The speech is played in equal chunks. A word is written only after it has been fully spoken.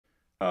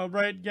All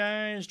right,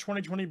 guys,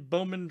 2020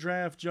 Bowman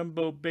Draft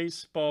Jumbo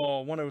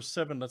Baseball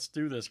 107. Let's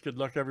do this. Good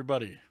luck,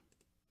 everybody.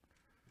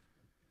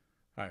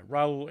 All right,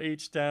 Raul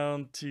H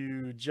down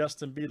to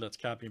Justin B. Let's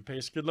copy and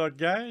paste. Good luck,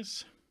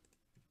 guys.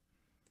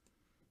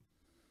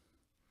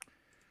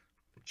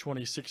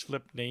 26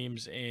 flip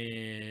names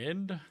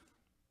and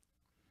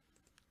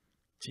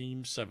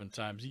teams 7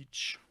 times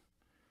each.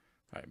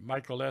 All right,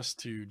 Michael S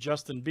to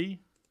Justin B.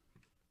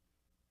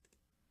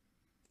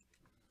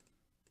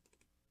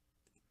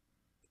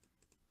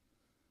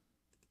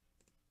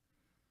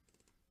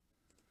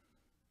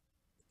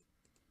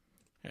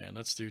 And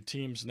let's do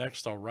teams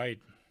next. All right.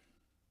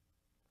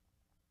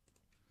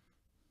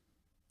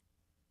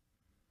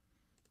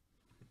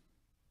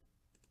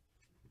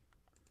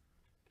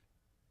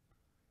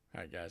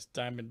 All right, guys.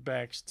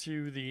 Diamondbacks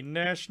to the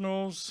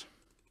Nationals.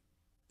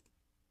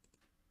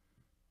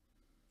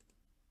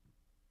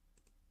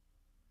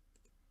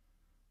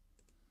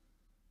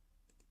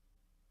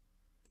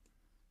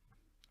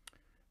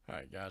 All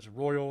right, guys.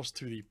 Royals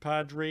to the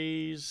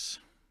Padres.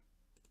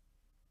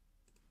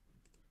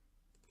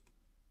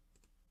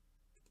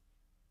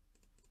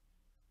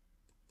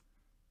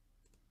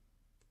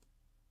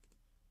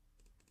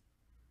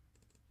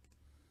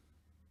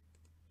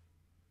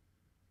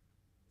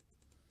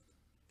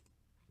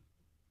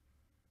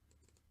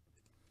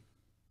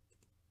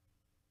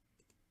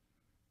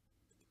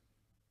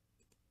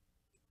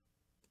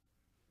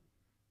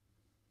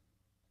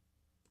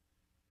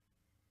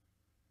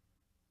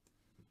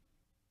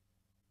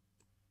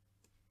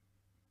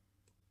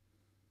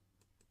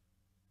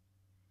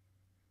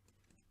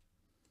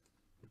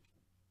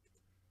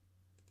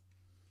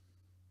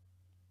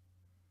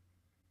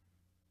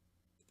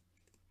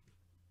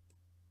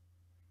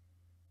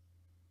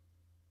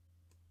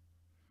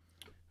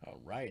 All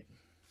right.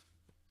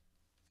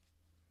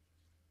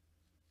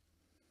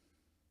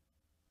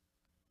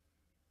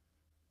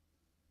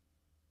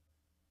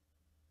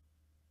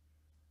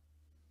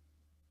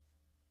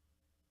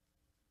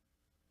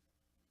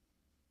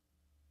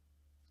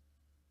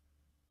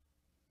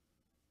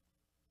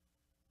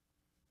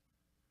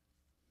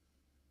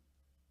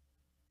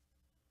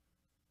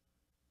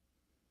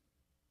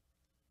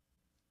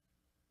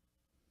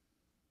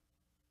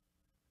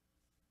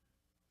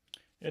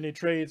 Any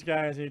trades,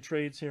 guys? Any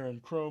trades here in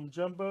Chrome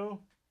Jumbo?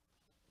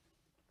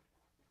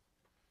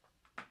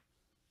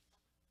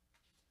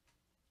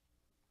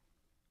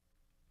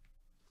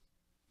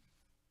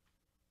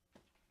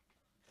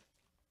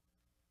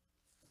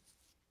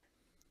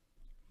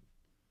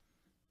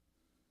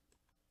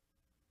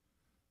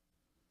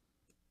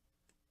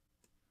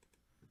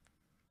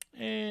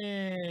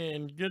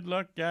 And good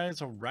luck,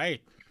 guys. All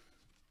right.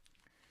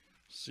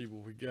 Let's see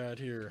what we got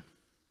here.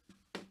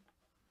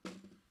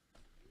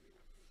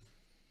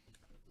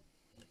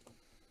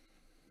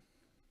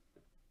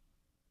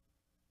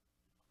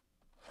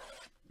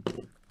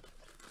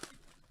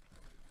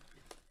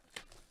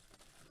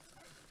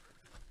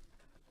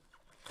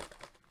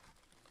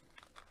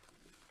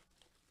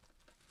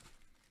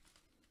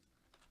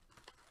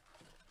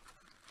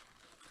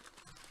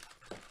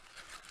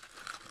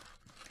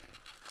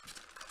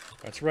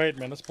 That's right,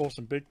 man. Let's pull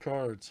some big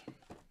cards.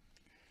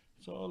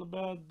 It's all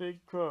about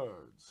big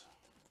cards.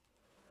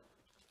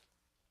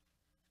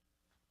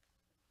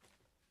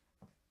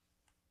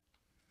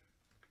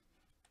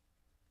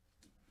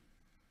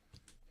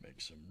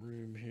 Make some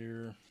room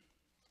here.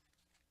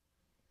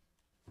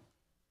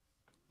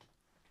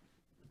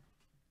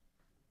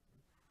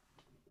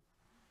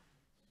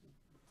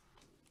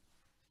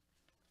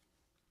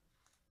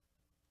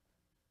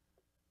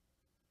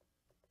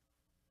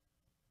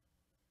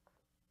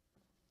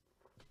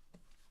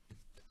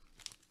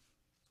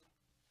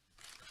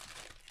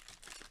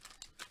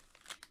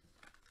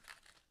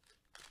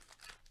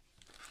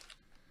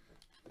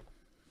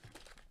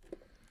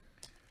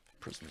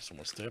 Prisoners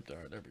someone stepped. All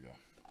right, there we go.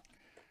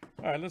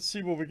 All right, let's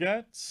see what we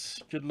got.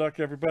 Good luck,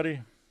 everybody.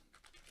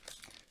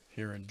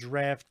 Here in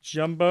Draft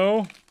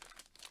Jumbo.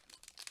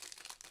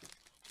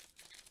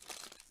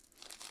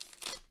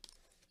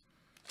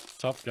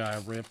 Tough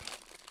guy rip.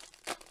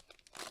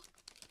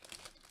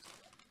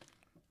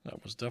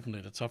 That was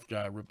definitely the tough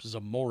guy rip.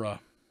 Zamora.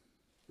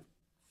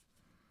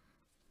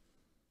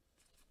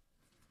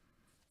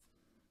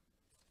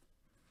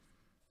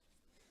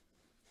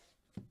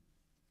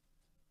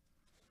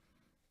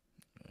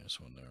 Nice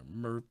one there.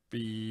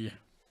 Murphy.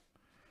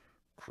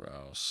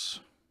 Kraus.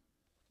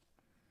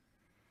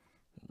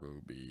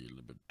 Roby.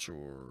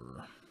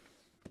 Libertor.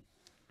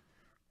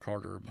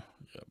 Carter.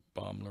 Yeah,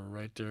 Baumler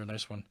right there.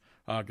 Nice one.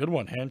 Good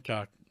one.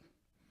 Hancock.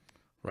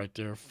 Right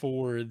there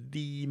for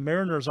the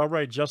Mariners. All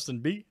right, Justin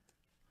B.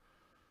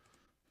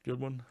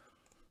 Good one.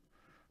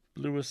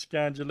 Louis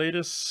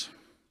Scangulatus.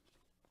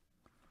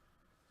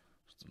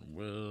 Justin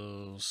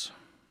Wills.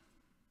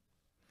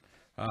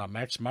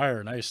 Max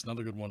Meyer. Nice.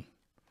 Another good one.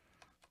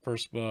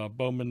 First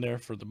Bowman there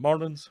for the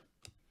Marlins.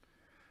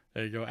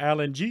 There you go.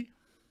 Alan G.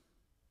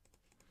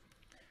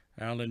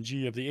 Alan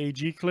G of the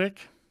AG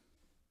Click.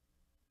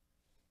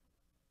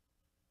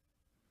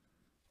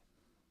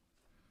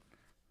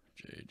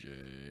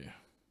 JJ.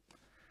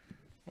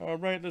 All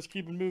right, let's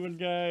keep it moving,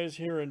 guys,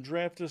 here in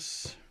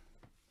Draftus.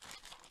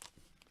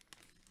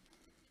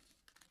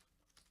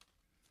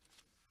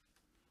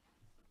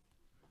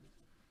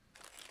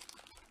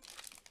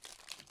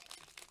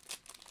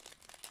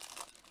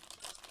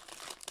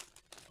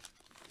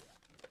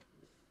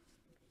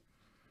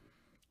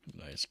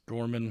 Nice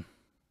Gorman.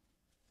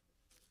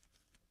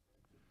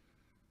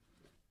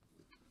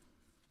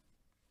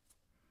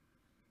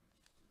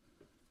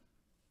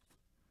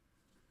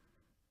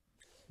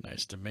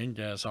 Nice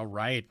Dominguez. All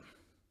right.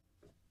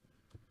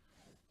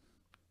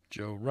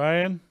 Joe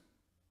Ryan.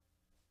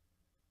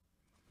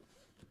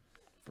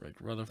 Frank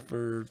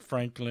Rutherford.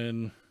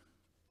 Franklin.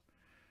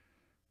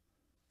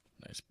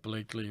 Nice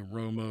Blakely.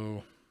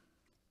 Romo.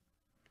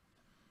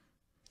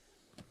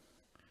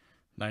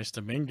 Nice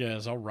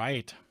Dominguez. All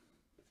right.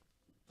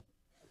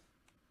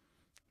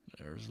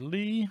 There's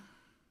Lee.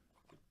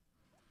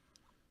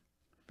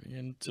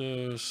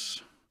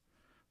 Vientos.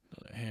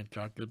 Another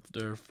Hancock good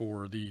there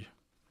for the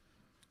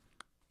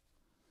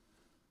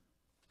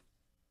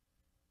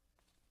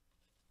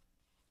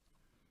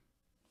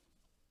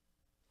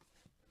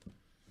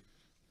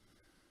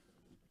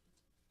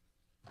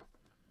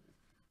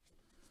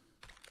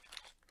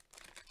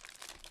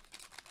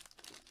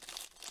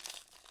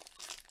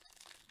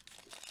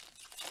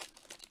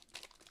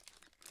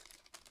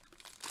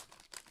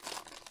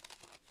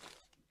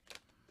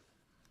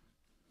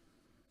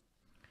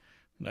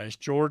nice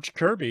George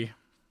Kirby.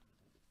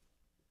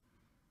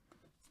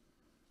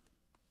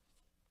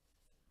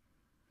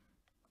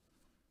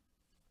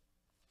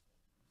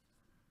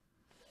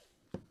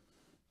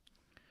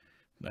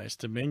 Nice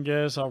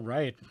Dominguez. All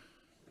right.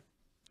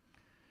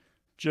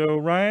 Joe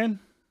Ryan.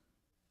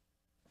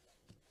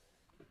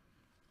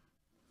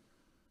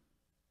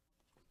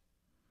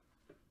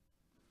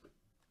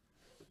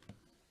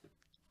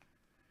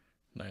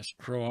 Nice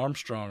Crow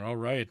Armstrong. All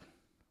right.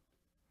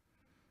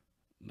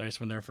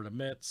 Nice one there for the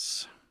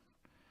Mets.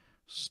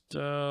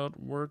 Stout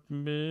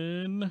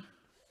Workman.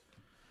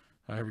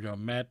 Oh, here we go.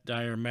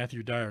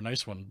 Matthew Dyer.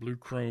 Nice one. Blue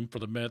Chrome for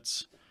the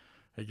Mets.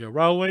 There you go.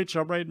 Raul H.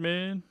 All right,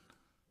 man.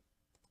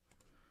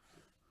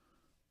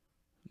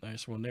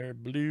 Nice one there.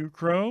 Blue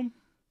Chrome.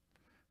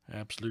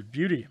 Absolute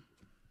beauty.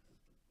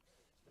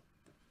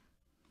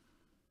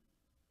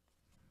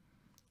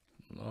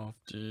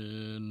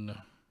 Lofton.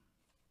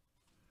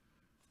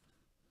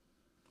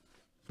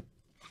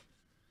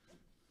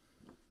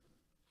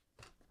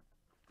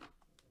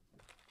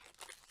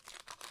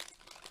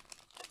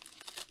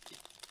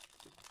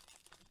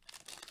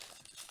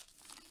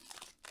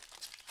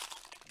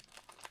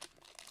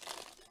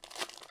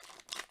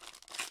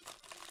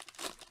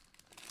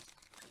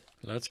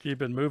 Let's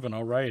keep it moving.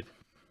 All right.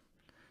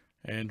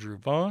 Andrew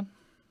Vaughn.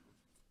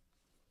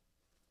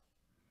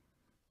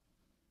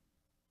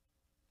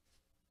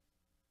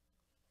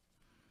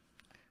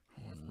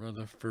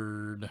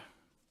 Rutherford.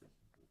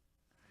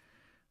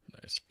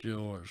 Nice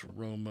skill. There's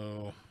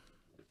Romo.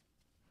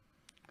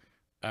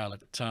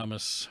 Alec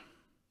Thomas.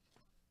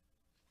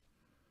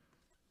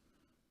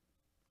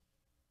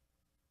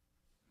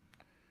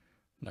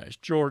 Nice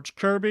George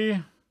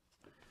Kirby.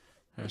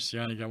 There's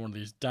Siani. Got one of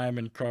these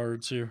diamond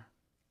cards here.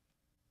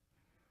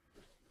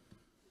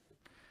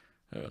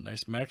 Oh,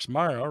 nice Max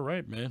Meyer. All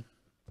right, man.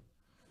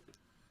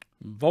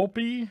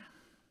 Volpe.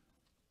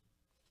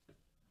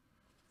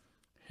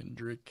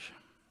 Hendrick.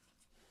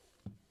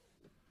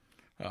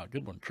 Ah,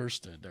 good one.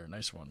 Kirstead there.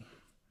 Nice one.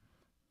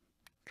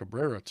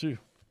 Cabrera, too.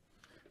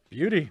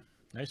 Beauty.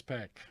 Nice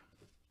pack.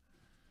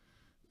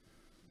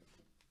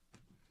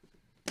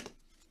 All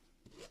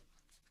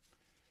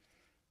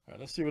right,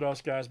 let's see what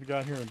else, guys, we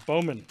got here in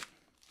Bowman.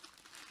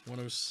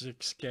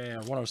 106 cash,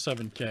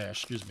 107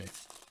 cash, excuse me.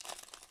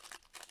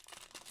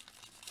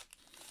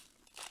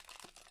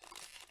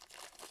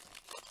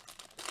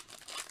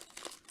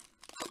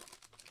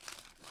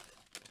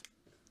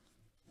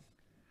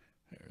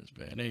 There's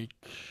Van Eyck.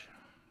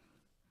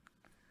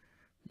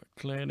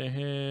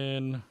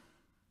 McClanahan.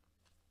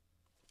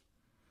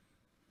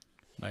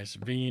 Nice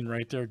Veen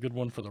right there. Good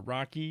one for the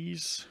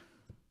Rockies.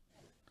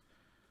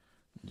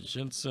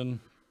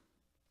 Jensen.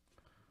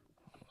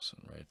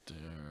 Awesome right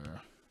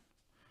there.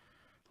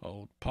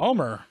 Old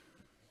Palmer.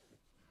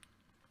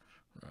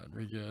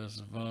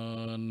 Rodriguez,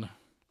 Vaughn.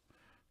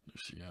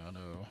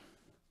 Luciano.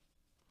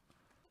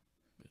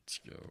 Let's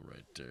go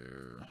right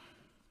there.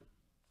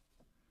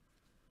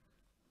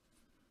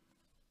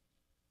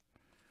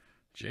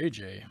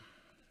 JJ.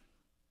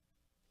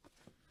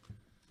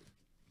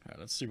 All right,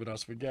 let's see what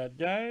else we got,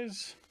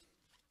 guys.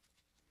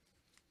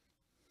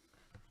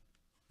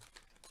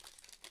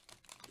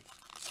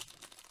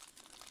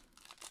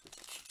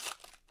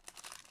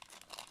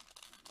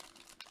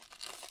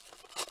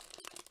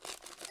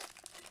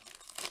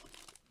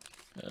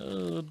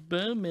 Oh,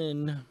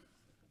 Bowman.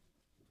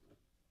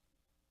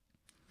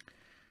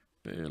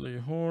 Bailey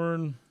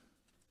Horn.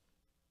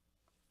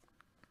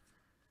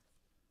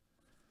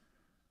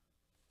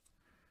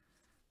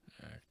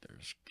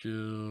 There's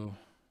Q.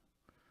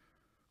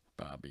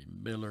 Bobby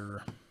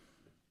Miller.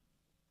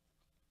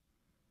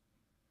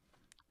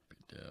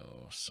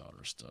 Bedell,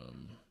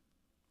 Soderstrom.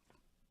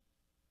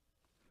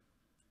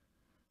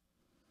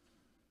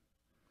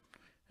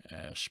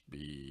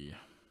 Ashby.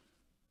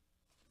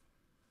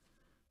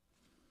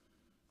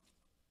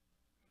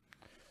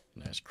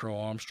 Nice Crow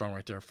Armstrong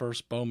right there.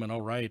 First Bowman.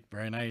 All right.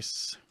 Very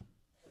nice.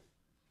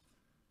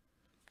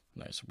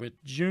 Nice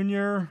Witt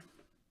Jr.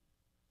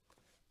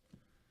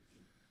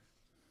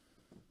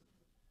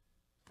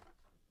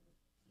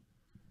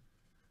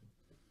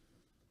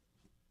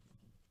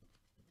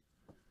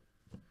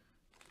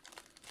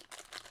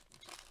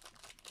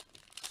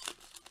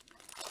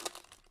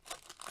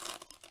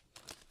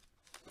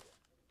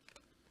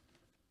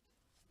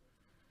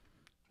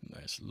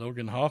 Nice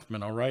Logan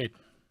Hoffman. All right.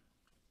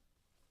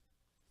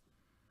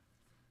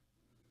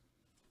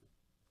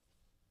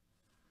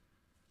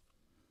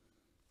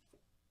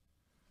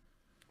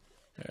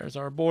 There's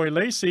our boy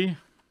Lacey.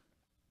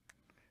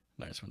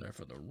 Nice one there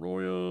for the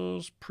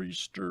Royals.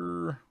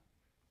 Priester.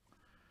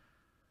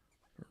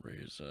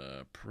 Raise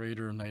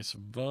Prater. Nice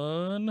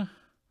Vaughn.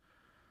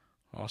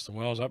 Austin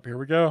Wells up. Here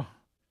we go.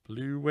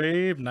 Blue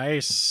Wave.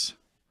 Nice.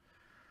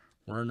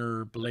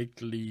 Werner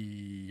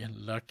Blakely.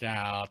 Look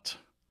out.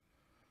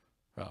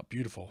 Oh,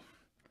 beautiful.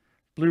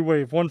 Blue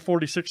Wave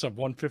 146 of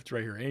 150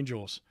 right here.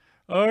 Angels.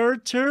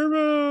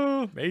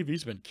 Arturo.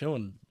 AV's been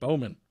killing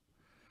Bowman.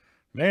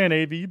 Man,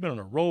 AV, you've been on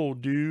a roll,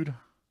 dude.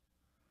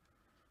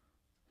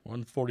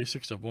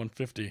 146 of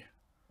 150.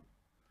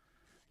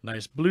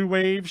 Nice Blue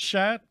Wave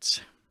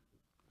shot.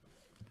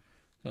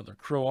 Another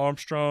Crow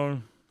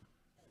Armstrong.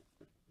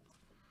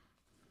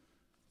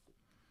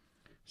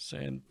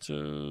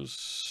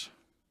 Santos.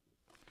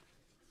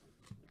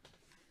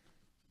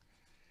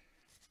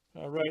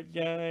 All right,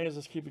 guys,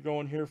 let's keep it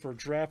going here for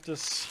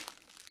Draftus.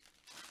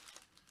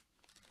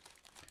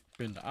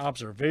 Been to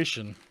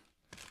observation.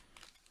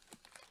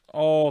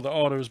 All the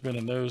autos been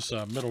in those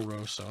middle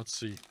rows, so let's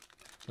see.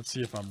 Let's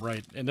see if I'm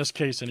right. In this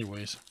case,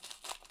 anyways.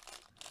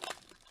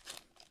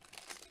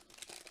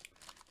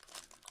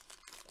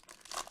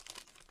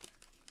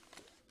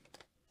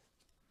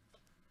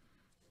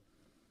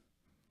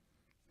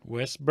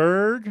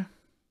 Westberg.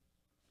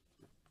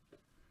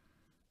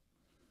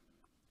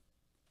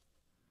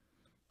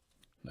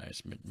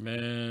 Nice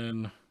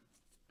McMahon.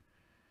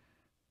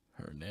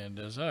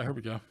 Hernandez. Ah, here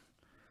we go.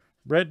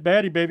 Brett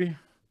Batty, baby.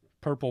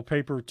 Purple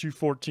paper,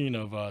 214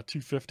 of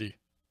 250.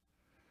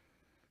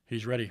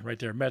 He's ready right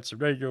there. Mets are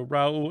ready to go.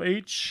 Raul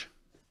H.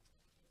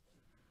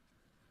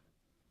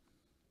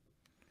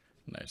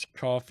 Nice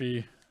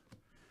Coffee.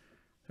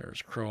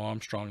 There's Crow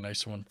Armstrong.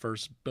 Nice one.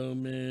 First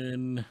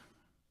Bowman.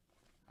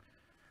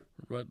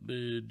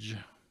 Rutledge.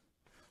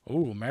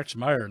 Oh, Max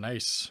Meyer.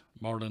 Nice.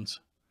 Marlins.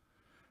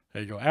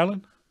 There you go.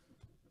 Allen.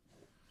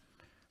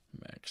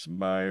 Max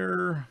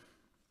Meyer.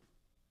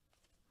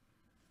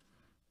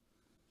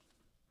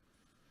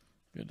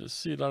 Good to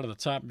see a lot of the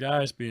top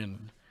guys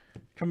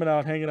coming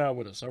out, hanging out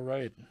with us. All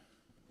right.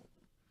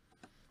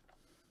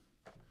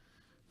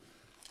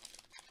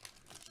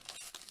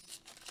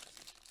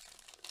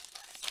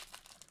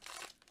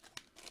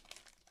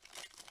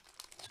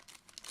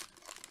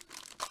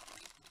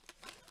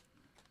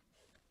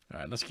 All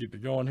right, let's keep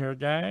it going here,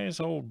 guys.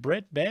 Old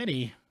Brett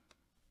Batty.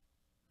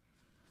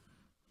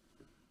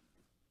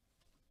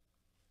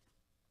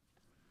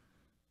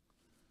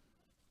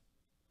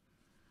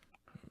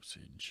 See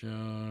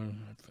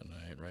John,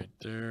 Infinite right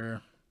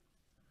there.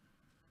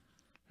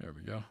 There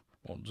we go.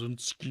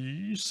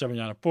 Modzinski,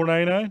 79 of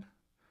 499.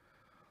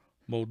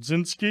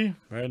 Modzinski,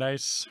 very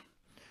nice.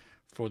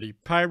 For the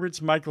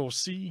Pirates, Michael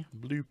C.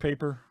 Blue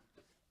paper.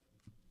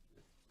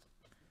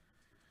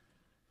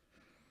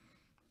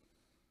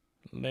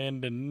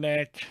 Landon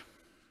Neck.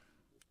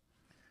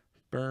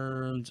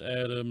 Burns,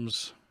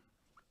 Adams.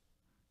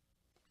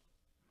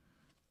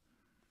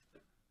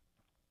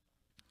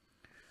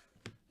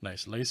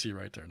 Nice Lacey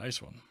right there.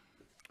 Nice one.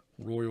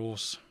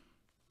 Royals.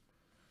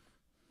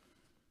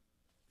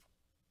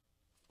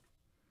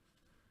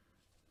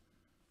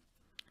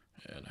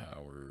 Ed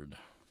Howard.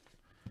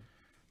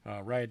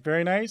 All right.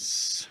 Very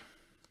nice.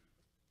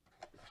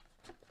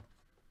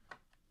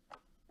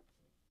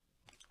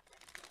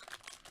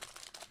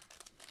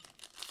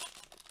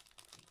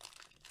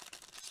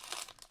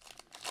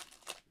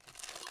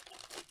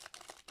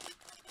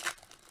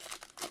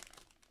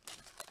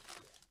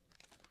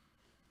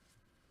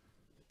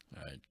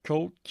 All right.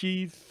 Colt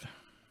Keith.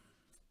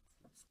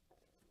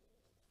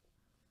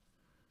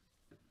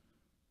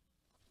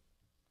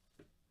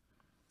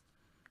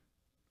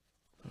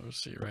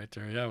 Let's see right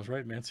there. Yeah, I was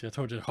right, man. See, I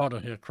told you, auto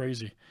here,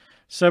 crazy.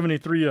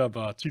 73 of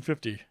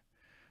 250.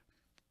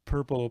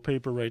 Purple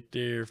paper right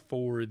there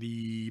for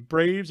the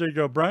Braves. There you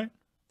go, Brian.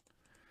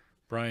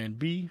 Brian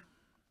B.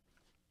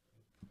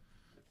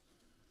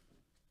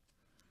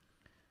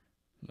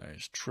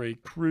 Nice Trey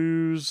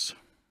Cruz.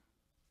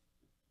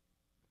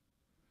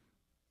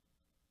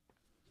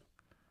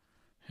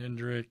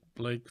 Hendrick,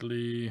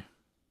 Blakely.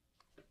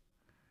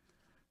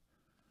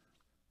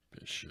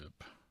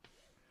 Bishop.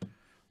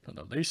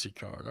 The Lacey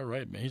card. All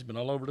right, man. He's been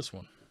all over this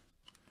one.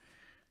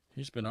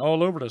 He's been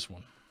all over this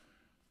one.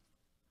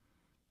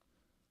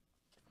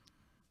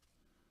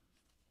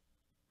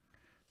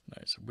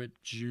 Nice. Witt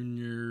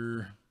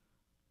Jr.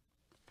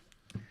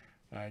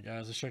 All right,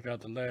 guys, let's check out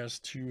the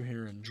last two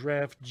here in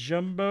Draft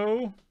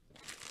Jumbo.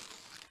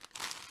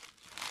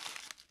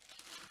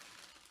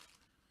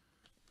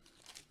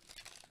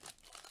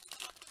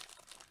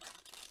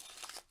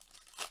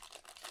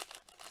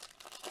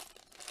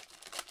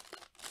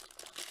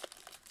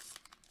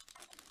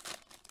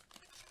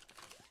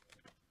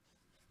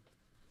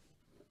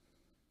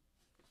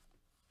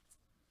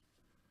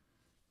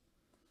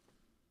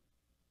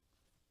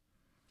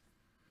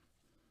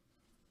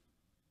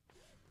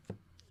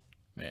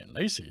 Man,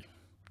 Lacey.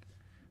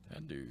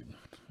 That dude.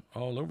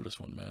 All over this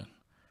one, man.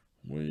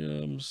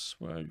 Williams,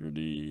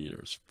 Swaggerty.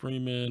 There's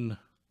Freeman.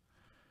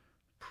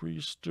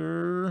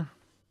 Priester.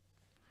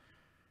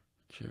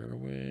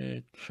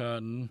 Caraway.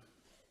 Cotton.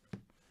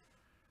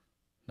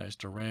 Nice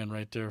Duran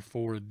right there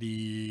for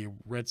the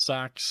Red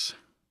Sox.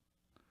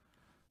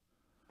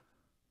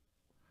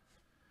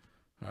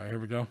 All right, here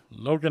we go.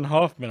 Logan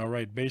Hoffman. All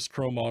right, base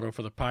chrome auto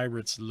for the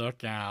Pirates.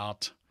 Look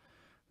out.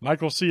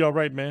 Michael C. All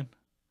right, man.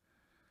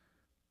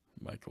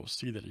 Michael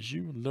C. That is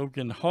you.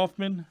 Logan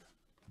Hoffman.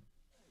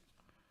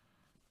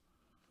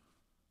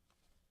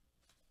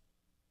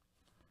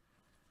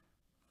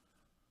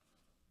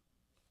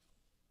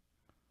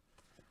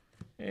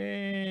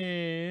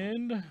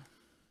 And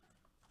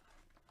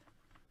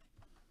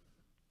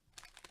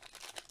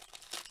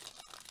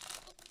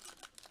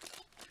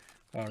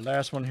our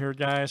last one here,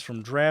 guys,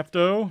 from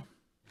Drafto.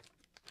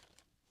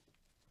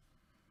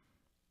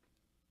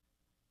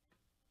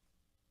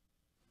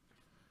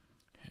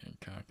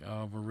 Hancock,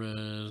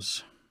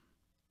 Alvarez,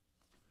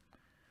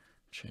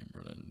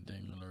 Chamberlain,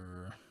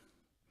 Dingler.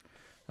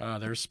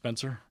 There's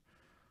Spencer.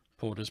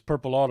 Pulled his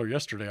purple auto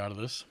yesterday out of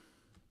this.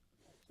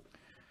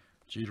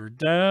 Jeter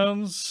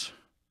Downs.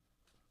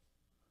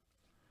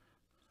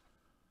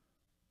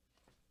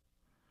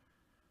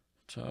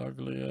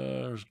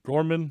 Taglia. There's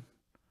Gorman.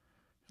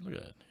 Look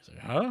at that. He's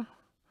like, huh?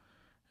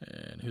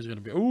 And who's going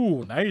to be?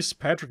 Ooh, nice.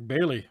 Patrick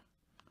Bailey.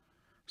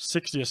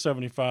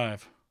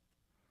 60/75.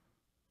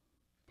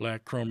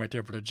 Black chrome right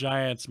there for the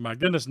Giants. My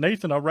goodness,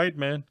 Nathan. All right,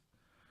 man.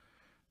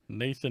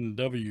 Nathan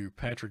W.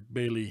 Patrick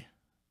Bailey.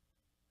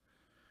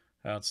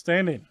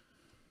 Outstanding.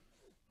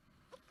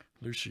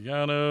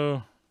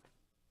 Luciano.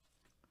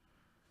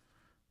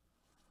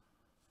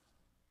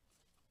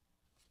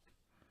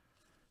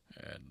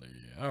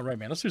 All right,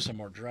 man. Let's do some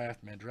more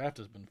draft, man. Draft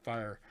has been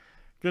fire.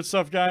 Good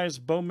stuff, guys.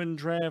 Bowman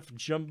Draft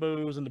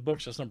Jumbos in the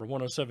books. That's number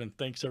 107.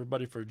 Thanks,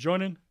 everybody, for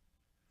joining.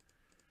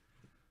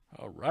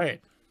 All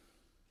right.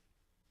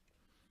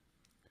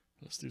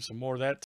 Let's do some more of that.